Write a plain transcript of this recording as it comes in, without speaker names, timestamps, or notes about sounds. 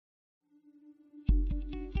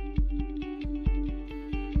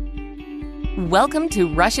Welcome to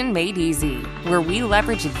Russian Made Easy, where we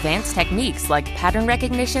leverage advanced techniques like pattern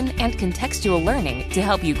recognition and contextual learning to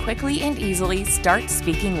help you quickly and easily start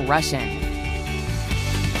speaking Russian.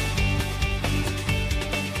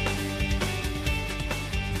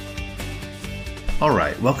 All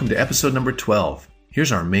right, welcome to episode number 12.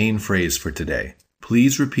 Here's our main phrase for today.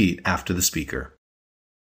 Please repeat after the speaker.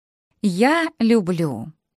 Я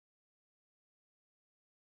люблю.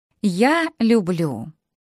 Я люблю.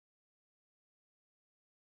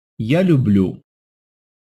 Я люблю.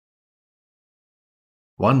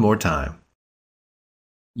 One more time.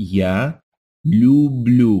 Я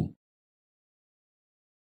люблю.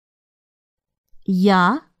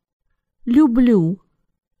 Я люблю.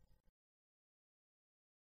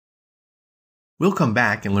 We'll come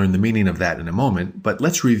back and learn the meaning of that in a moment, but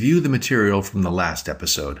let's review the material from the last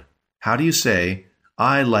episode. How do you say,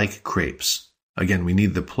 I like crepes? Again, we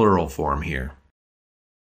need the plural form here.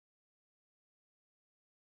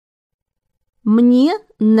 Мне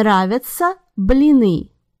нравятся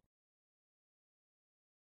блины.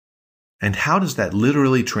 And how does that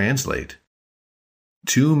literally translate?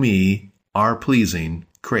 To me are pleasing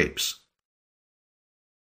crepes.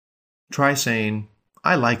 Try saying,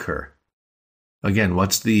 I like her. Again,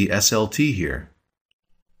 what's the SLT here?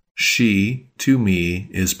 She, to me,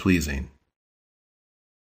 is pleasing.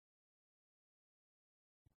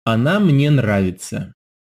 Она мне нравится.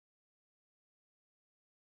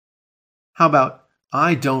 How about,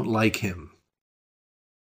 I don't like him?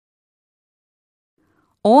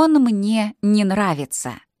 Он мне не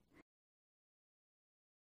нравится.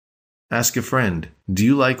 Ask a friend, do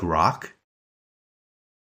you like rock?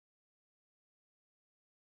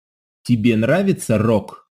 Тебе нравится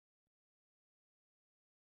рок?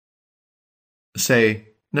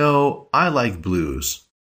 Say, no, I like blues.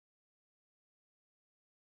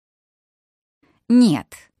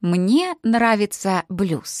 Нет, мне нравится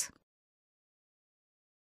блюз.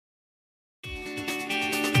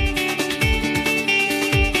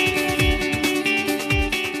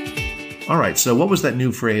 All right, so what was that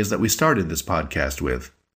new phrase that we started this podcast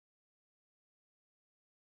with?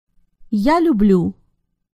 Я люблю.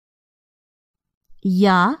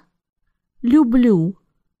 Я люблю.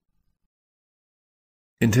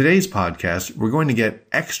 In today's podcast, we're going to get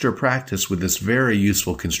extra practice with this very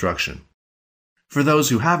useful construction. For those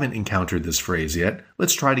who haven't encountered this phrase yet,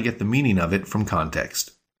 let's try to get the meaning of it from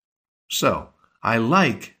context. So, I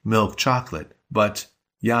like milk chocolate, but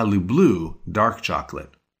я люблю dark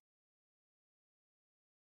chocolate.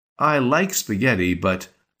 I like spaghetti, but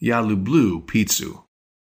я люблю пиццу.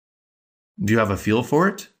 Do you have a feel for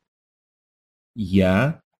it?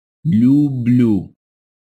 Я люблю.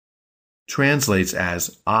 Translates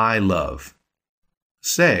as I love.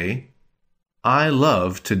 Say, I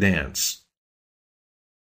love to dance.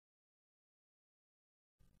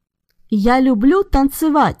 Я люблю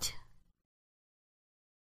танцевать.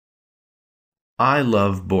 I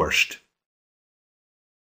love borscht.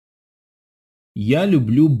 Я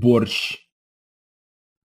люблю борщ.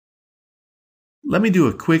 Let me do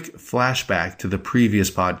a quick flashback to the previous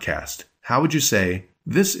podcast. How would you say,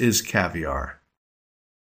 this is caviar?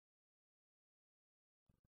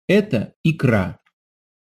 Это икра.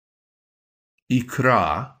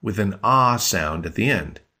 Ikra with an ah sound at the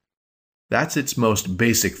end. That's its most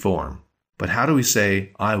basic form. But how do we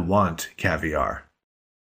say, I want caviar?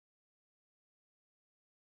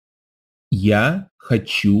 Я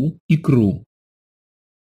хочу икру.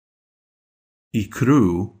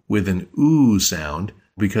 Ikru with an oo sound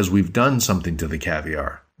because we've done something to the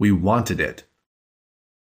caviar. We wanted it.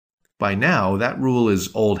 By now, that rule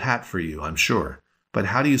is old hat for you, I'm sure. But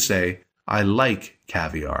how do you say, I like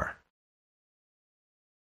caviar?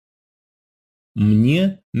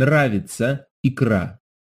 Мне нравится икра.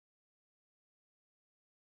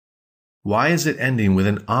 Why is it ending with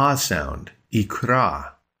an ah sound?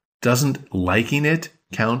 Ikra. Doesn't liking it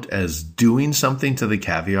count as doing something to the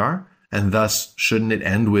caviar? And thus, shouldn't it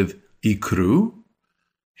end with ikru?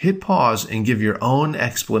 Hit pause and give your own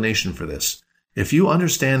explanation for this. If you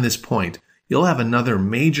understand this point, you'll have another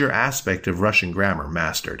major aspect of Russian grammar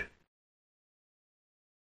mastered.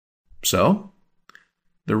 So,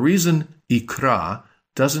 the reason ikra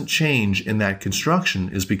doesn't change in that construction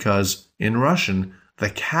is because, in Russian, the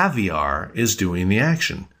caviar is doing the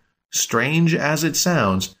action. Strange as it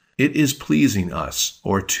sounds, it is pleasing us,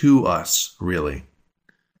 or to us, really.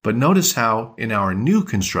 But notice how, in our new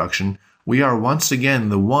construction, we are once again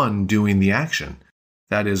the one doing the action.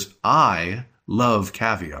 That is, I love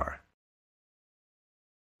caviar.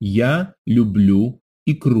 Я люблю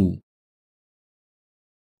икру.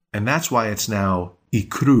 And that's why it's now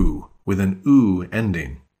ikru with an oo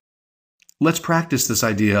ending. let's practice this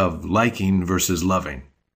idea of liking versus loving.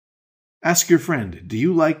 Ask your friend, do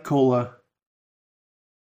you like cola?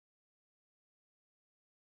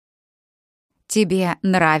 Тебе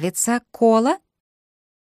нравится кола?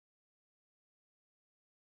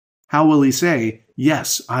 How will he say,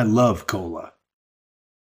 yes, I love cola?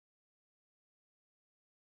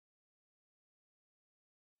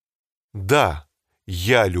 Да,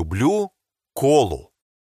 я люблю колу.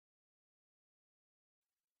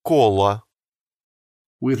 Кола.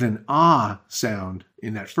 With an ah sound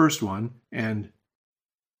in that first one, and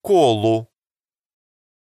Колу.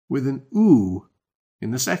 with an oo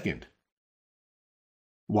in the second.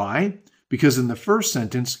 Why? Because in the first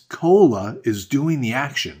sentence, cola is doing the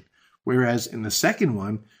action, whereas in the second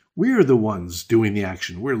one, we're the ones doing the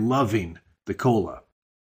action. We're loving the cola.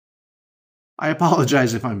 I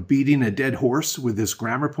apologize if I'm beating a dead horse with this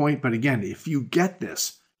grammar point, but again, if you get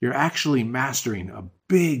this, you're actually mastering a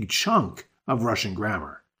big chunk of Russian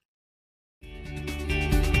grammar.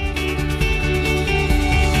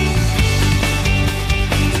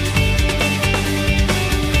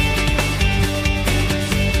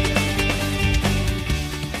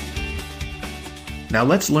 Now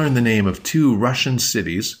let's learn the name of 2 Russian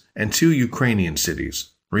cities and 2 Ukrainian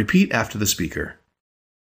cities. Repeat after the speaker.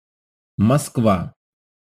 Москва.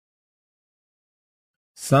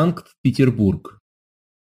 Санкт-Петербург.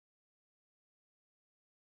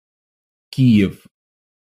 Киев.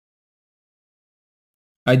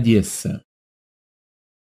 Одесса.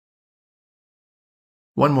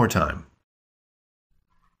 One more time.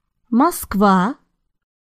 Москва,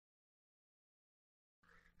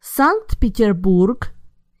 Санкт-Петербург,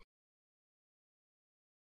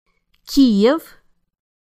 Киев,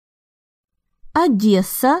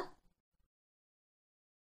 Одесса.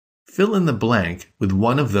 Fill in the blank with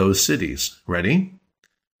one of those cities. Ready?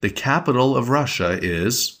 The capital of Russia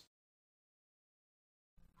is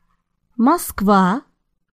Москва.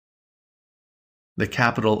 The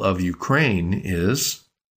capital of Ukraine is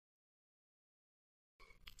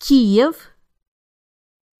Киев.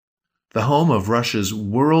 The home of Russia's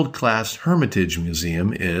world-class Hermitage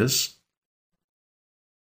Museum is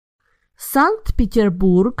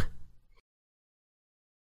Санкт-Петербург.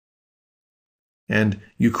 and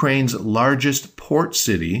Ukraine's largest port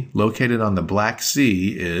city located on the Black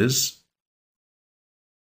Sea is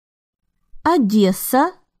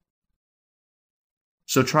Одесса.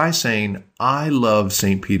 So try saying, I love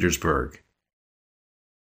St. Petersburg.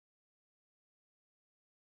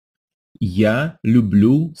 Я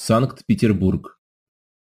люблю Санкт-Петербург.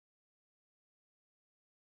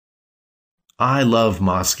 I love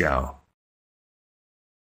Moscow.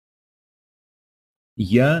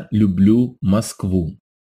 Я люблю Москву.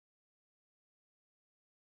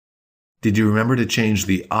 Did you remember to change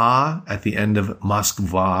the ah at the end of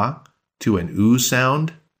Moskva to an oo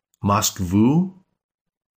sound? Moskvu?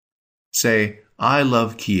 Say, I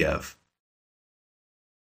love Kiev.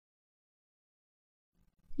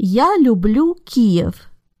 Я люблю Киев.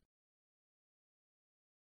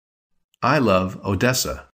 I love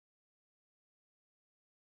Odessa.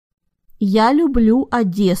 Я люблю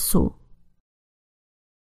Одессу.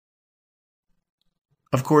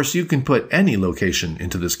 Of course, you can put any location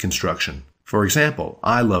into this construction. For example,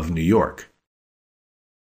 I love New York.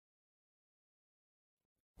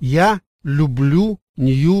 Я люблю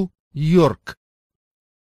Нью-Йорк.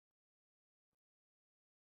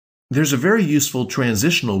 There's a very useful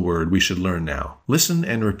transitional word we should learn now. Listen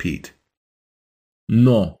and repeat.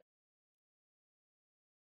 Но.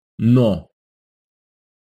 Но.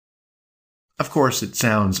 Of course, it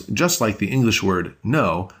sounds just like the English word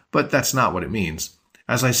no, but that's not what it means.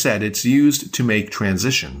 As I said, it's used to make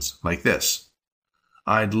transitions, like this.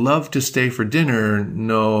 I'd love to stay for dinner.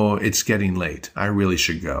 No, it's getting late. I really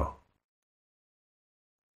should go.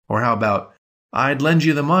 Or how about, I'd lend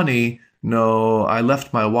you the money. No, I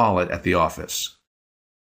left my wallet at the office.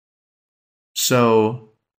 So,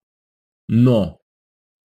 Но.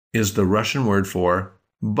 is the Russian word for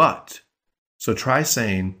but. So try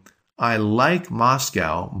saying, I like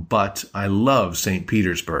Moscow, but I love St.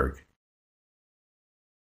 Petersburg.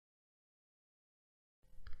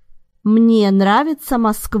 Мне нравится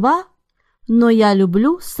Москва, но я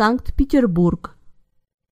люблю Санкт-Петербург.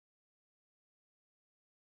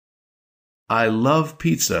 I love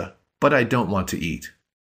pizza, but I don't want to eat.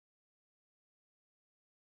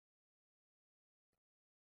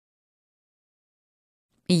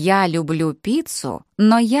 Я люблю пиццу,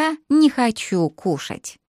 но я не хочу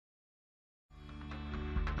кушать.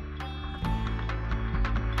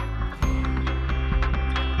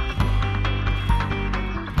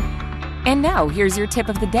 And now, here's your tip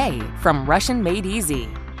of the day from Russian Made Easy.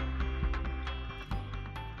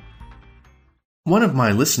 One of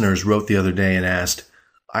my listeners wrote the other day and asked,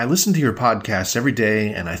 I listen to your podcast every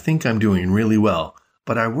day and I think I'm doing really well,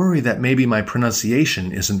 but I worry that maybe my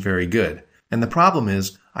pronunciation isn't very good. And the problem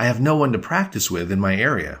is, I have no one to practice with in my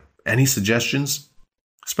area. Any suggestions?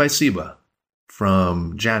 Spasiba,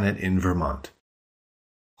 from Janet in Vermont.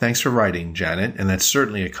 Thanks for writing, Janet, and that's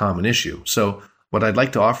certainly a common issue. So what I'd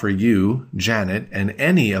like to offer you, Janet, and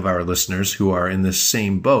any of our listeners who are in this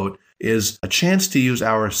same boat is a chance to use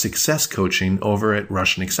our success coaching over at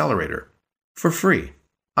Russian Accelerator for free.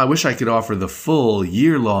 I wish I could offer the full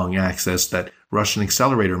year-long access that Russian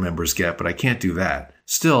Accelerator members get, but I can't do that.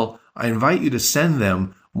 Still, I invite you to send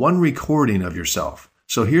them one recording of yourself.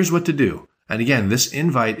 So here's what to do. And again, this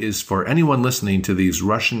invite is for anyone listening to these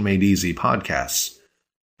Russian Made Easy podcasts.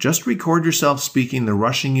 Just record yourself speaking the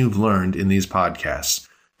Russian you've learned in these podcasts.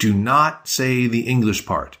 Do not say the English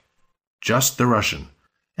part, just the Russian.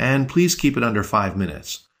 And please keep it under 5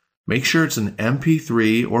 minutes. Make sure it's an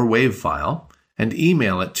MP3 or WAV file and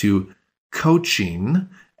email it to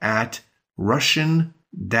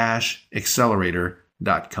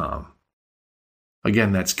coaching@russian-accelerator.com.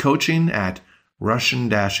 Again, that's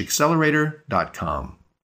coaching@russian-accelerator.com.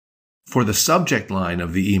 For the subject line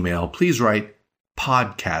of the email, please write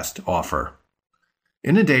podcast offer.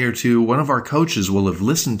 In a day or two, one of our coaches will have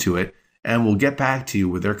listened to it and will get back to you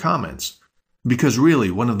with their comments. Because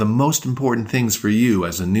really, one of the most important things for you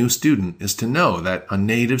as a new student is to know that a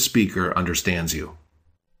native speaker understands you.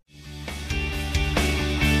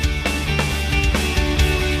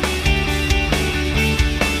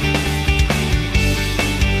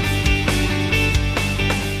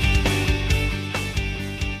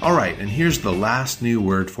 All right, and here's the last new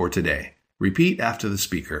word for today. Repeat after the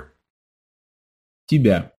speaker.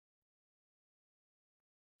 Тебя.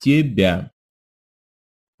 Тебя.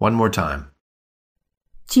 One more time.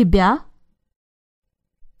 Тебя.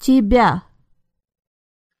 Тебя.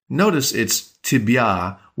 Notice it's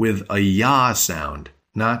tibia with a ya sound,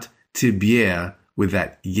 not tibia with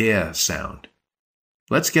that yeah sound.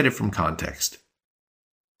 Let's get it from context.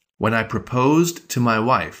 When I proposed to my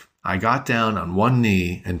wife, I got down on one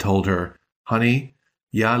knee and told her, Honey,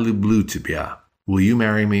 я люблю тебя. Will you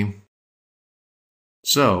marry me?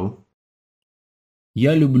 So,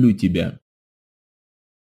 Я люблю тебя.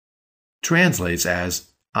 translates as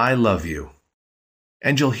I love you.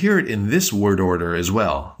 And you'll hear it in this word order as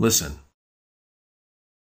well. Listen.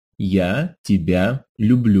 Я тебя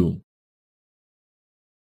люблю.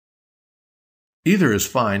 Either is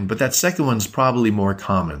fine, but that second one's probably more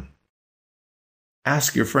common.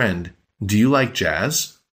 Ask your friend, do you like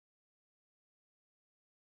jazz?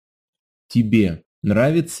 Тебе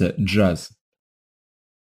нравится джаз?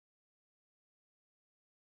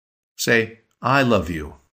 Say, I love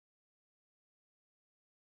you.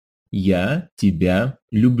 Я тебя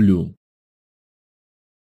люблю.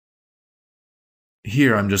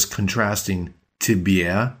 Here I'm just contrasting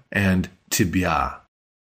тебе and тебя.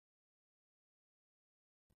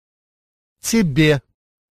 Тебе.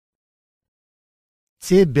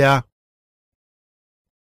 Тебя.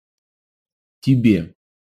 Тебе.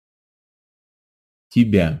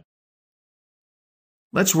 Тебя.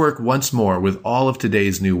 Let's work once more with all of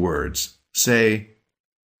today's new words. Say,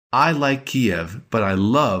 I like Kiev, but I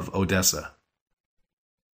love Odessa.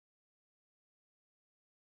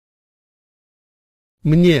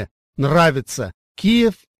 Мне нравится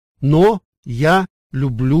Киев, но я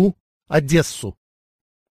люблю Одессу.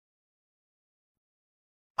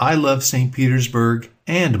 I love St. Petersburg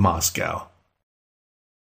and Moscow.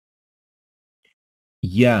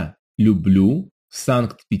 Я люблю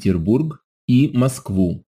Санкт-Петербург и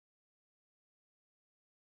Москву.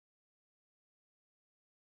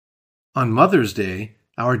 On Mother's Day,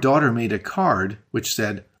 our daughter made a card which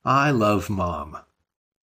said, I love Mom.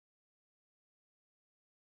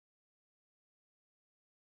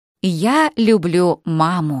 Я люблю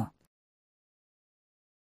маму.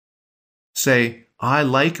 Say, I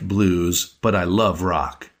like blues, but I love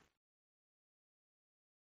rock.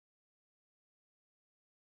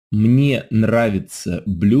 Мне нравится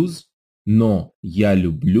блюз, но я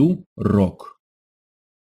люблю рок.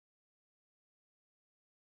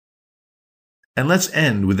 And let's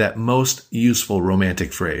end with that most useful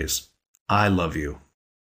romantic phrase, I love you.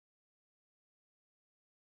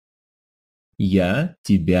 Я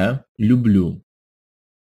тебя люблю.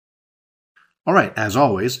 All right, as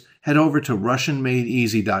always, head over to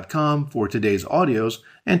RussianMadeEasy.com for today's audios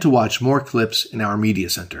and to watch more clips in our media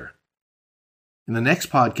center. In the next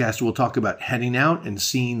podcast, we'll talk about heading out and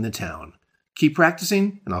seeing the town. Keep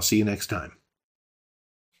practicing, and I'll see you next time.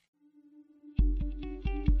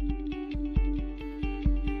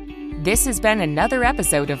 This has been another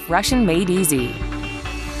episode of Russian Made Easy.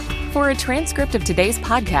 For a transcript of today's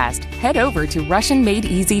podcast, head over to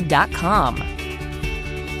RussianMadeEasy.com.